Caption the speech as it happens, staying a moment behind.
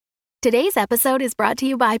Today's episode is brought to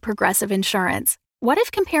you by Progressive Insurance. What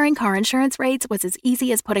if comparing car insurance rates was as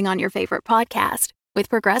easy as putting on your favorite podcast? With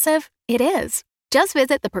Progressive, it is. Just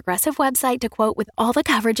visit the Progressive website to quote with all the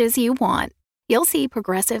coverages you want. You'll see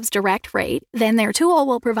Progressive's direct rate, then their tool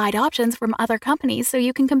will provide options from other companies so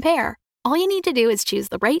you can compare. All you need to do is choose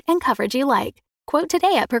the rate and coverage you like. Quote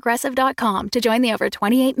today at Progressive.com to join the over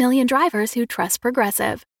 28 million drivers who trust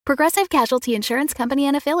Progressive. Progressive Casualty Insurance Company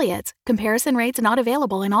and Affiliates. Comparison rates not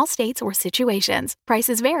available in all states or situations.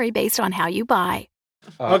 Prices vary based on how you buy.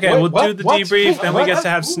 Okay, we'll do the debrief, then we get to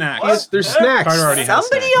have snacks. What? There's snacks. Carter already has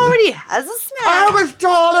Somebody snacks. already has a snack. I was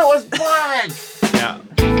told it was blank. Yeah.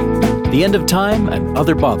 The End of Time and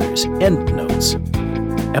Other Bothers. Endnotes.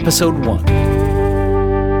 Episode 1.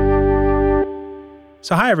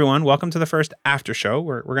 So hi, everyone. Welcome to the first after show.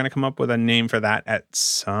 We're going to come up with a name for that at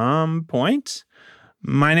some point.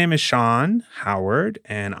 My name is Sean Howard,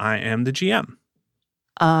 and I am the GM.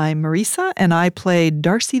 I'm Marisa, and I played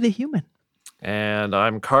Darcy the Human. And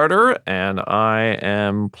I'm Carter, and I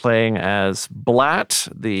am playing as Blatt,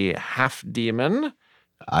 the half-demon.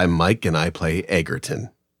 I'm Mike, and I play Egerton.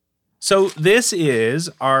 So this is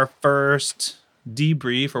our first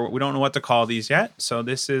debrief, or we don't know what to call these yet. So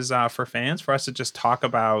this is for fans, for us to just talk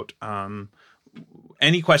about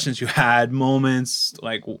any questions you had, moments,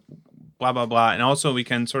 like blah, blah, blah. And also we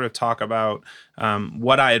can sort of talk about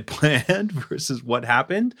what I had planned versus what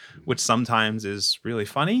happened, which sometimes is really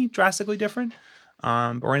funny, drastically different,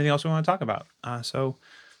 or anything else we want to talk about. So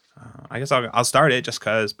I guess I'll start it just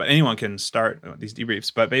because, but anyone can start these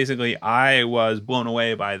debriefs. But basically, I was blown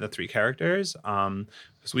away by the three characters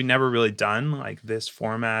because we never really done like this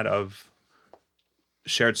format of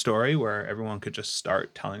shared story where everyone could just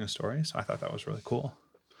start telling a story. So I thought that was really cool.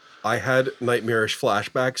 I had nightmarish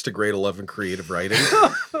flashbacks to grade 11 creative writing.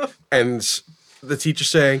 And the teacher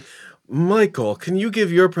saying, Michael, can you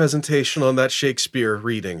give your presentation on that Shakespeare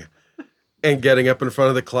reading? And getting up in front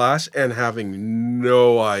of the class and having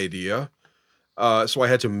no idea. So I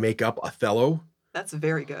had to make up Othello. That's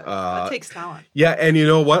very good. That takes talent. Yeah, and you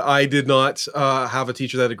know what? I did not have a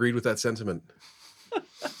teacher that agreed with that sentiment.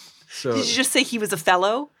 So Did you just say he was a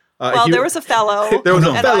fellow? he- there was a fellow. there was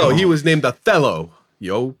a and fellow. I- He was named Othello.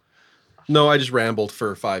 Yo. No, I just rambled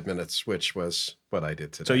for 5 minutes, which was what I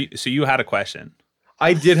did today. So you had a question.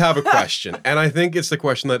 I did have a question, and I think it's the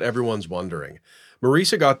question that everyone's wondering.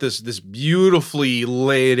 Marisa got this beautifully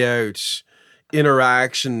laid out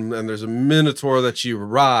interaction, and there's a minotaur that she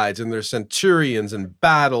rides, and there's centurions and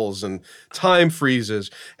battles and time freezes,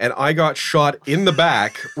 and I got shot in the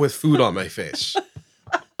back with food on my face.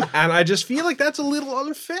 And I just feel like that's a little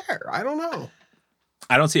unfair. I don't know.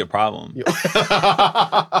 I don't see a problem.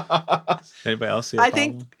 Anybody else see a I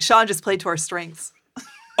problem? think Sean just played to our strengths.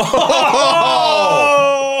 Oh!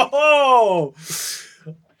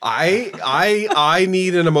 I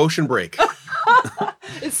need an emotion break.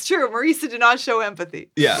 It's true. Marisa did not show empathy.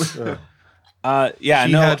 Yeah. Yeah,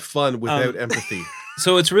 She no. had fun without empathy.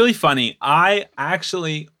 So it's really funny. I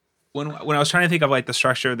actually, when I was trying to think of like the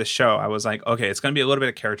structure of the show, I was like, okay, it's going to be a little bit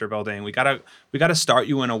of character building. We gotta start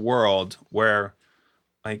you in a world where,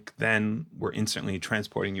 like, then we're instantly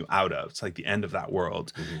transporting you out of. It's like the end of that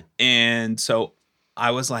world, and so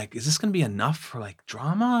I was like, is this going to be enough for like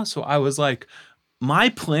drama? So I was like, my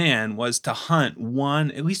plan was to hunt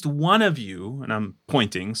at least one of you, and I'm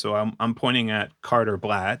pointing, so I'm pointing at Carter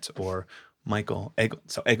Blatt or Michael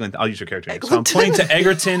Eglin. I'll use your character name. So I'm pointing to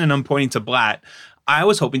Egerton and I'm pointing to Blatt. I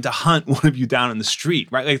was hoping to hunt one of you down in the street,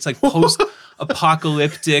 right? Like it's like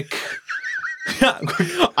post-apocalyptic.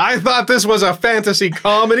 I thought this was a fantasy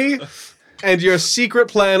comedy, and your secret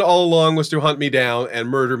plan all along was to hunt me down and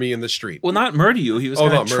murder me in the street. Well, not murder you. He was Oh,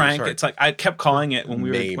 going not to murder, trank. sorry. It's like I kept calling it when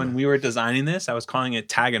Maim. we were designing this. I was calling it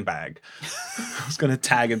tag and bag. I was going to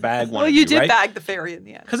tag and bag one. Well, of you did right? bag the fairy in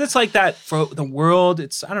the end. Because it's like that for the world.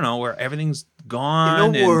 It's I don't know where everything's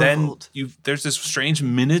gone, In a and then world. there's this strange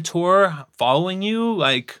minotaur following you.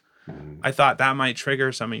 Like I thought that might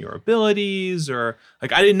trigger some of your abilities, or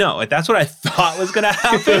like I didn't know. Like that's what I thought was going to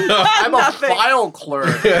happen. I'm a Nothing. file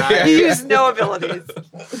clerk. You use no abilities.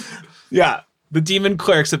 Yeah, the demon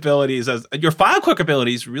clerk's abilities, as your file clerk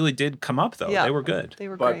abilities, really did come up though. Yeah. They were good. They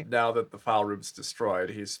were But great. now that the file room's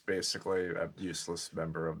destroyed, he's basically a useless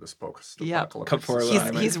member of this Yeah. Cut for a He's,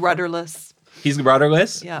 little. he's rudderless. He's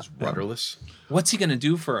rudderless. Yeah. Rudderless. What's he gonna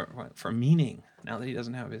do for meaning now that he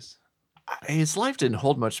doesn't have his? His life didn't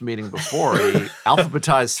hold much meaning before. He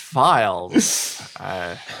alphabetized files.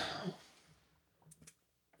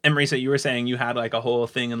 And Marisa, you were saying you had like a whole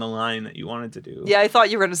thing in the line that you wanted to do. Yeah, I thought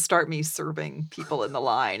you were going to start me serving people in the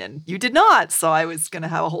line, and you did not. So I was going to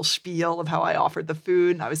have a whole spiel of how I offered the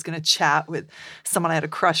food, and I was going to chat with someone I had a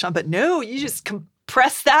crush on. But no, you just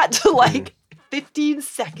compressed that to like 15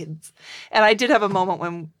 seconds. And I did have a moment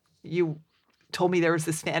when you told me there was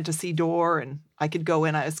this fantasy door and I could go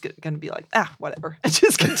in. I was going to be like, whatever. And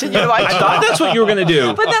just continue to I thought that's what you were going to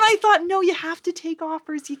do. But then I thought, no, you have to take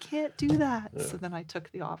offers. You can't do that. Yeah. So then I took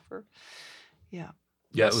the offer. Yeah.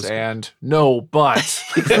 Yes, and no, but.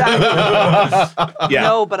 Exactly. Yeah.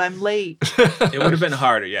 No, but I'm late. It would have been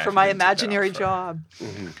harder, yeah. For my imaginary job.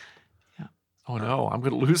 Mm-hmm. Yeah. Oh, no, I'm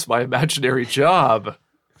going to lose my imaginary job.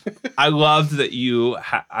 I loved that you,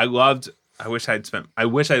 I wish I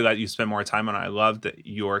let you spend more time on it. I loved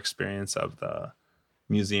your experience of the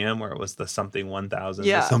museum where it was the something 1000,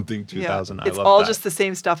 the something 2000. Yeah. It's all just the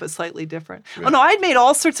same stuff. It's slightly different. Yeah. Oh, no, I'd made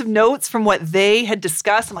all sorts of notes from what they had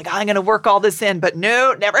discussed. I'm like, I'm going to work all this in, but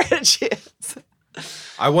no, never had a chance.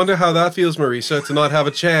 I wonder how that feels, Marisa, to not have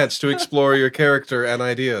a chance to explore your character and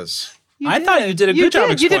ideas. I thought you did a good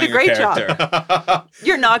job. You did a great job.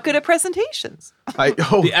 You're not good at presentations.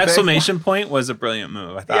 The exclamation point was a brilliant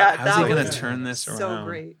move. I thought, how's he going to turn this around? So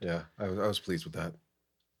great. Yeah, I was pleased with that.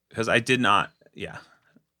 Because I did not. Yeah,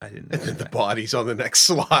 I didn't. And then the body's on the next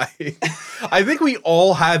slide. I think we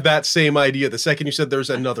all had that same idea the second you said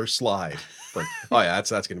there's another slide. Like, oh yeah,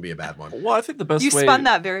 that's going to be a bad one. Well, I think the best way... You spun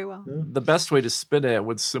that very well. The best way to spin it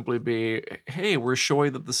would simply be, hey, we're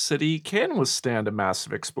showing that the city can withstand a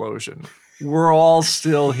massive explosion. We're all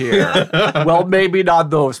still here. Well, maybe not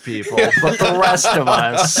those people, but the rest of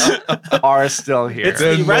us are still here. It's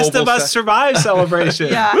the rest of us survive celebration.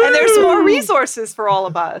 Yeah, and there's more resources for all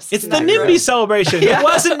of us. It's the NIMBY celebration. Yeah. It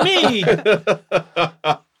wasn't me.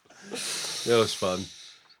 It was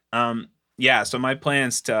fun. Yeah, so my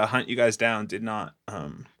plans to hunt you guys down did not.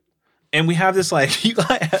 And we have this, like, you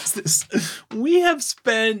guys, we have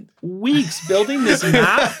spent weeks building this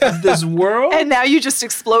map of this world. And now you just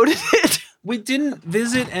exploded it. We didn't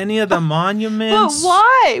visit any of the monuments. But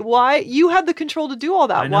why? Why? You had the control to do all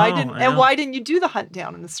that. Why didn't you do the hunt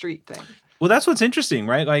down in the street thing? Well, that's what's interesting,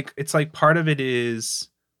 right? Like, it's like part of it is,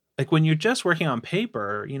 like, when you're just working on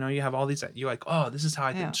paper, you know, you have all these, you're like, oh, this is how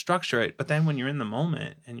I can structure it. But then when you're in the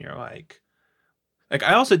moment and you're like,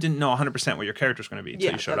 I also didn't know 100% what your character's going to be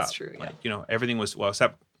until you showed up. That's true. Yeah. Like, you know, everything was, well,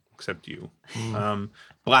 except you.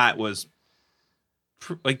 Blatt was,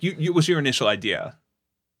 like, you was your initial idea,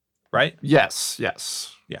 right? Yes. Yeah.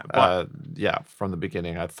 From the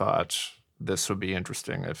beginning, I thought this would be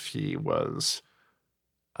interesting if he was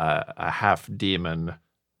a half demon,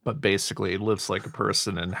 but basically lives like a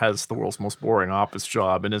person and has the world's most boring office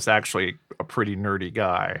job and is actually a pretty nerdy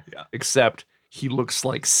guy. Yeah. Except he looks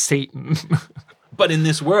like Satan. But in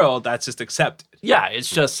this world, that's just accepted. Yeah, it's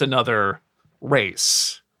just another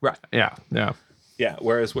race. Right. Yeah. Yeah,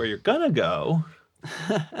 whereas where you're gonna go...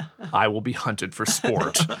 I will be hunted for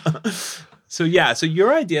sport. So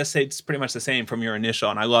your idea stayed pretty much the same from your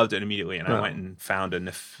initial, and I loved it immediately, and I went and found a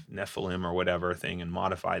Nephilim or whatever thing and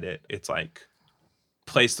modified it. It's like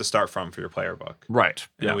place to start from for your player book. Right.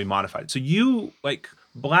 And then we modified it. So you, like,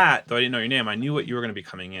 Blatt, though I didn't know your name, I knew what you were going to be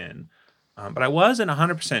coming in, but I wasn't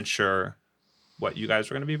 100% sure what you guys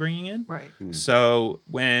were going to be bringing in. Right. So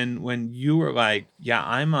when you were like, yeah,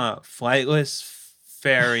 I'm a flightless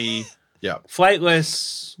fairy,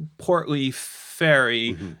 flightless portly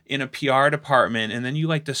fairy in a PR department, and then you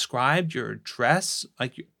like described your dress,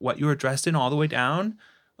 like what you were dressed in all the way down,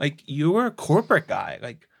 like you were a corporate guy,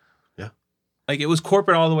 like it was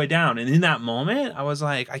corporate all the way down. And in that moment, I was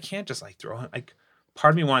like, I can't just like throw him, like.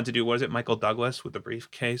 Part of me wanted to do, what is it, Michael Douglas with the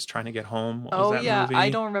briefcase trying to get home? What was that movie? I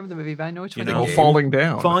don't remember the movie, but I know which one. Falling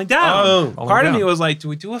Down. Falling Down. Part of me was like, do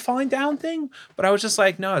we do a Falling Down thing? But I was just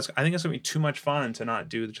like, no, I think it's going to be too much fun to not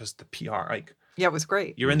do just the PR. Like, yeah, it was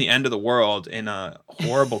great. You're in the end of the world in a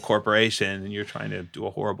horrible corporation and you're trying to do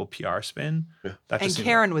a horrible PR spin. Yeah. And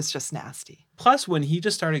Karen was just nasty. Plus, when he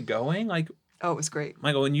just started going, like, oh, it was great.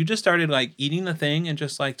 Michael, when you just started like eating the thing and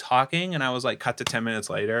just like talking, and I was like, cut to 10 minutes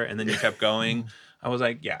later, and then you kept going. I was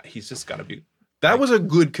like, yeah, he's just got to be. That was a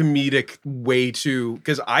good comedic way to,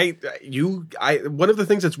 because one of the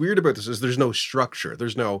things that's weird about this is there's no structure.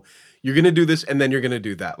 There's no, you're going to do this and then you're going to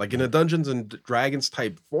do that. Like in a Dungeons and Dragons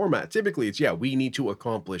type format, typically it's, we need to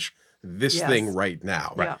accomplish this thing right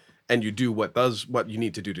now. Right. Yeah. And you do what you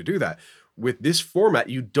need to do that. With this format,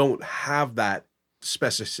 you don't have that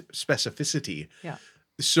specificity. Yeah.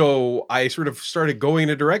 So I sort of started going in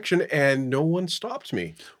a direction and no one stopped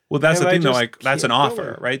me. Well, that's And the I thing, though. just Like, that's an keep offer,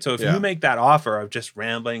 going. right? So if Yeah. you make that offer of just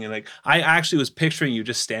rambling and like, I actually was picturing you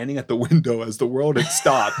just standing at the window as the world had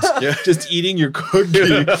stopped, Yeah. just eating your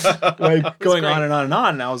cookie, like going great. on and on and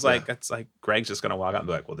on. And I was like, it's like Greg's just gonna walk out and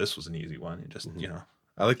be like, well, this was an easy one. And just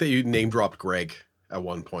I like that you name dropped Greg at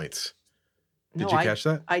one point. Did No, you catch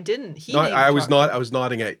that? I didn't. He No, named I was dropped- not. I was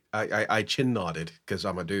nodding at. I chin nodded because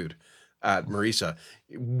I'm a dude at Marisa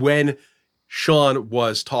when Sean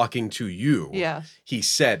was talking to you. Yes. He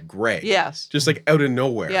said Greg. Yes. Just like out of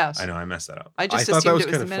nowhere. Yes. I know I messed that up. I just I thought that assumed was it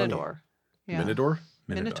was the kinda funny. Minotaur. Yeah. Minotaur.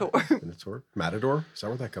 Minotaur. Matador. Is that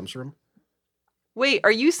where that comes from? Wait,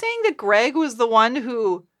 are you saying that Greg was the one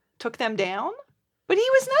who took them down? But he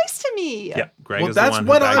was nice to me. Yeah, Greg Well, is the that's one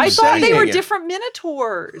what who I'm I bagged thought they were saying. different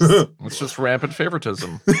Minotaurs. It's just rampant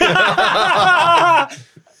favoritism.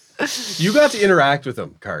 You got to interact with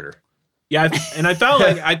him, Carter. Yeah, and I felt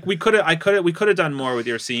like we could have done more with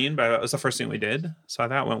your scene, but it was the first scene we did, so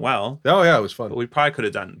that went well. Oh yeah, it was fun. But we probably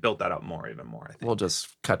could have built that up even more. I think. We'll just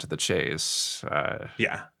cut to the chase.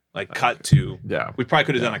 Yeah, like cut to. Yeah. We probably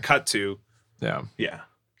could have done a cut to. Yeah. Yeah,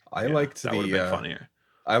 I liked that would have been the. funnier.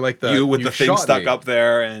 I like the You with the thing shot stuck me. up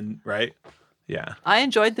there, and right. Yeah. I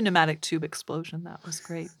enjoyed the pneumatic tube explosion. That was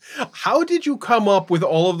great. How did you come up with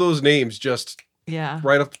all of those names just Yeah.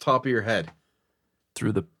 right off the top of your head?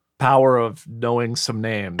 Through the power of knowing some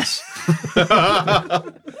names. Well,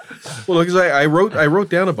 because I wrote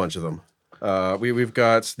down a bunch of them. We've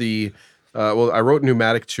got the I wrote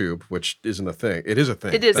pneumatic tube, which isn't a thing. It is a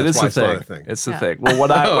thing. It is. It That's is why the it's not thing. a thing. It's the Yeah. thing. Well,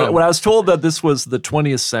 when I was told that this was the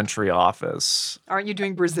 20th century office, Aren't you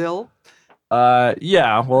doing Brazil?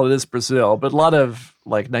 yeah, well, it is Brazil, but a lot of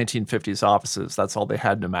like 1950s offices, that's all they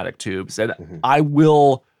had, pneumatic tubes. And I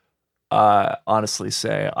will honestly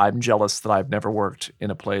say I'm jealous that I've never worked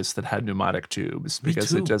in a place that had pneumatic tubes because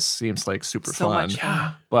too. it just seems like super So fun. much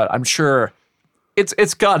fun. But I'm sure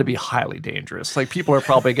it's got to be highly dangerous. Like people are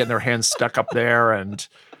probably getting their hands stuck up there and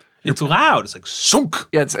It's loud. It's like sunk.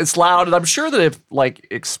 yeah, it's loud. And I'm sure that if like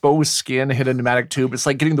exposed skin hit a pneumatic tube, it's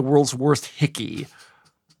like getting the world's worst hickey.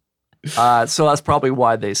 So that's probably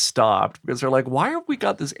why they stopped because they're like, why have we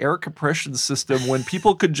got this air compression system when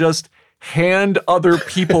people could just hand other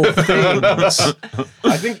people things?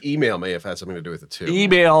 I think email may have had something to do with it too.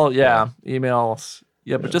 Emails.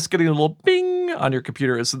 Yeah, but just getting a little bing on your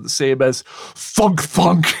computer isn't the same as thunk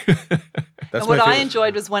thunk. That's And what my I favorite.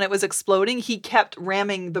 enjoyed was when it was exploding, he kept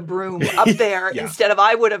ramming the broom up there Yeah. instead of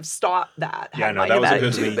I would have stopped that. Yeah, had no, my that was a pneumatic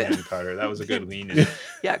good tube lean in. in, Carter. That was a good lean in.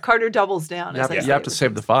 Yeah, Carter doubles down. You as have, I you say have to it.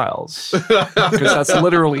 save the files because that's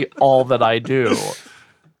literally all that I do.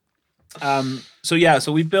 So we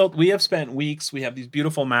have spent weeks. We have these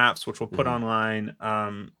beautiful maps, which we'll put online.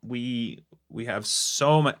 We have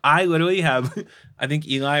so much. I literally have, I think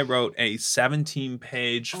Eli wrote a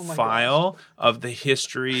 17-page Oh my file of the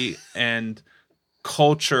history and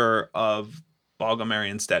culture of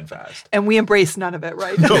Balgamarian Steadfast. And we embrace none of it,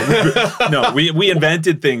 right? No, we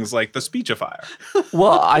invented things like the speechifier.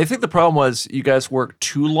 Well, I think the problem was you guys worked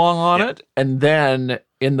too long on it. And then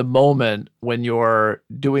in the moment when you're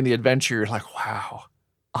doing the adventure, you're like, wow,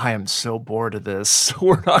 I am so bored of this. So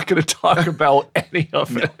we're not going to talk about any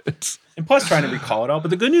of it. And plus trying to recall it all. But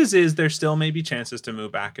the good news is there still may be chances to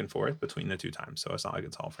move back and forth between the two times. So it's not like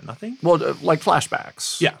it's all for nothing. Well, like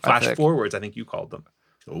flashbacks. Yeah, I flash think. forwards, I think you called them.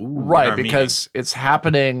 Right, our because it's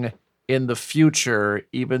happening in the future,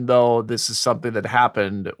 even though this is something that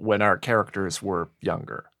happened when our characters were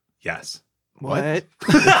younger. Yes. What?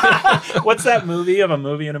 What's that movie of a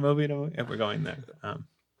movie and a movie and a movie? If we're going there.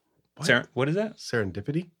 What is that?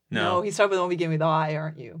 Serendipity? No, he's talking about the one we begin with I,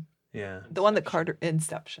 aren't you? Yeah. The one that Carter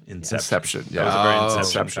Inception. Inception. Yeah. That was a very Oh.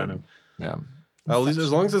 Inception kind of. Yeah. At least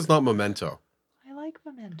as long as it's not Memento. I like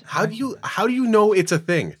Memento. How do you know it's a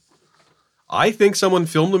thing? I think someone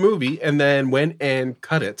filmed the movie and then went and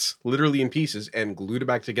cut it literally in pieces and glued it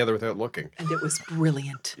back together without looking. And it was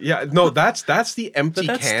brilliant. Yeah, no, that's the empty But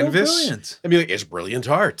that's still canvas. brilliant. I mean, like, it's brilliant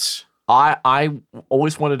art. I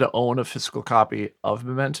always wanted to own a physical copy of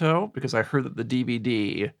Memento because I heard that the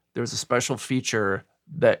DVD, there was a special feature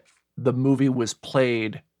that the movie was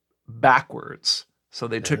played backwards. So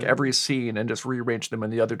they took every scene and just rearranged them in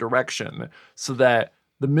the other direction so that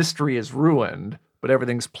the mystery is ruined, but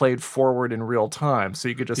everything's played forward in real time. So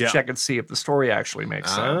you could just check and see if the story actually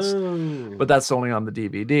makes sense. Oh. But that's only on the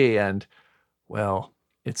DVD. And, well,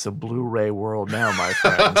 it's a Blu-ray world now, my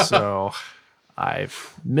friend. So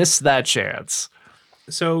I've missed that chance.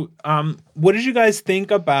 So, what did you guys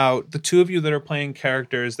think about the two of you that are playing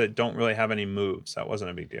characters that don't really have any moves? That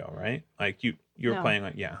wasn't a big deal, right? Like you were No. playing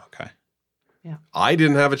like, yeah, okay. I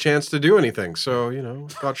didn't have a chance to do anything, so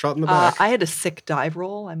got shot in the back. I had a sick dive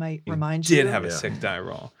roll. I might remind you. Did have a Yeah. sick die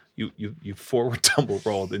roll. you forward tumble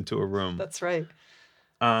rolled into a room. That's right.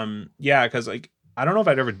 Yeah, because like I don't know if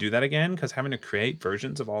I'd ever do that again, because having to create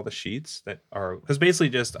versions of all the sheets that are, because basically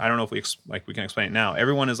just, I don't know if we can explain it now.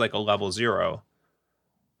 Everyone is like a level 0,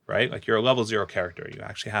 right? Like you're a level 0 character. You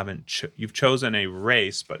actually haven't you've chosen a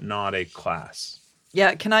race but not a class.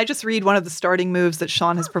 Yeah, can I just read one of the starting moves that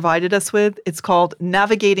Sean has provided us with? It's called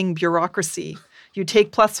Navigating Bureaucracy. You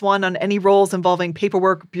take +1 on any rolls involving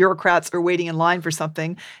paperwork, bureaucrats, or waiting in line for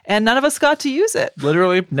something, and none of us got to use it.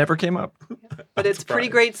 Literally never came up. But it's a pretty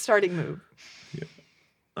great starting move.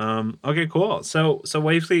 Yeah. Okay, cool. So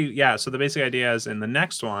basically, yeah, so the basic idea is in the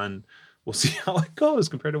next one, we'll see how it goes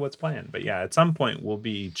compared to what's planned. But yeah, at some point we'll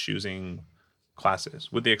be choosing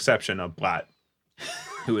classes, with the exception of Blatt,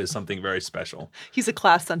 who is something very special. He's a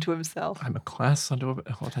class unto himself. I'm a class unto a...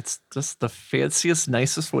 Oh, that's just the fanciest,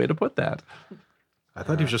 nicest way to put that. I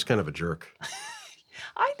thought he was just kind of a jerk.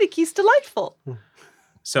 I think he's delightful.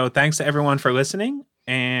 So thanks to everyone for listening,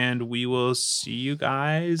 and we will see you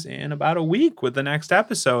guys in about a week with the next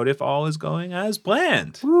episode if all is going as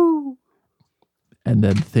planned. Woo! And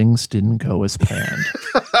then things didn't go as planned.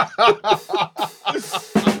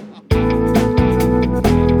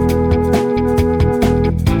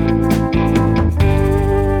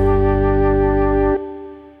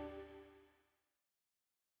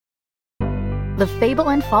 The Fable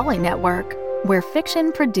and Folly Network, where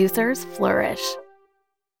fiction producers flourish.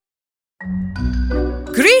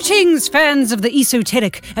 Greetings, fans of the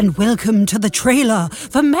esoteric, and welcome to the trailer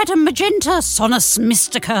for Madame Magenta Sonus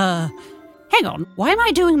Mystica. Hang on, why am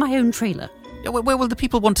I doing my own trailer? Where will the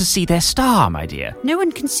people want to see their star, my dear? No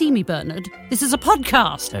one can see me, Bernard. This is a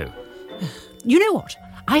podcast. Oh. You know what?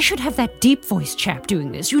 I should have that deep voice chap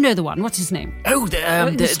doing this. You know the one. What's his name? Oh,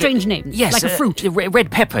 the strange name. Yes. Like a fruit.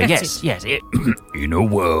 Red pepper, That's yes. In a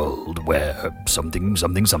world where something.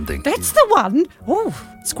 That's the one. Oh,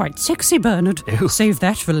 it's quite sexy, Bernard. Ew. Save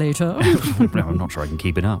that for later. No, I'm not sure I can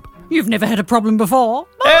keep it up. You've never had a problem before.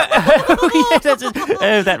 That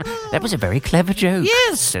was a very clever joke.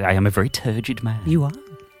 Yes. I am a very turgid man. You are.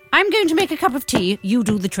 I'm going to make a cup of tea. You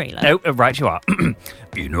do the trailer. Oh, right you are.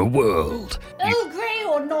 In a world. Earl Grey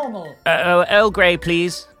or normal? Earl Grey,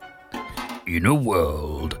 please. In a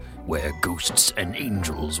world where ghosts and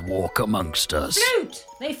angels walk amongst us. Float!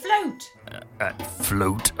 They float!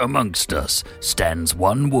 Float amongst us stands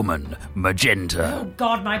one woman, Magenta. Oh,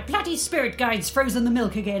 God, my bloody spirit guide's frozen the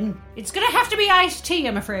milk again. It's gonna have to be iced tea,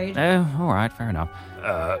 I'm afraid. Oh, all right, fair enough.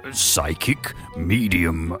 Psychic,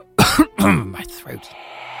 medium. My throat.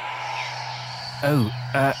 Oh,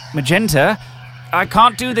 Magenta, I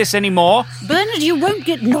can't do this anymore. Bernard, you won't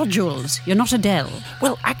get nodules. You're not Adele.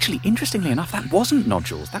 Well, actually, interestingly enough, that wasn't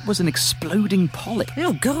nodules. That was an exploding polyp.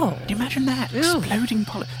 Oh, God. Can you imagine that? Ew. Exploding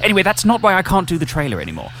polyp. Anyway, that's not why I can't do the trailer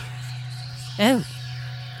anymore. Oh.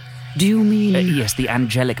 Do you mean... Yes, the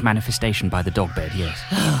angelic manifestation by the dog bed, yes.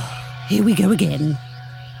 Here we go again.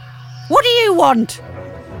 What do you want?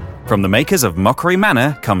 From the makers of Mockery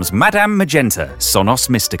Manor comes Madame Magenta, Sonus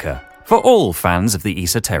Mystica, for all fans of the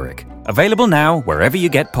esoteric. Available now wherever you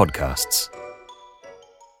get podcasts.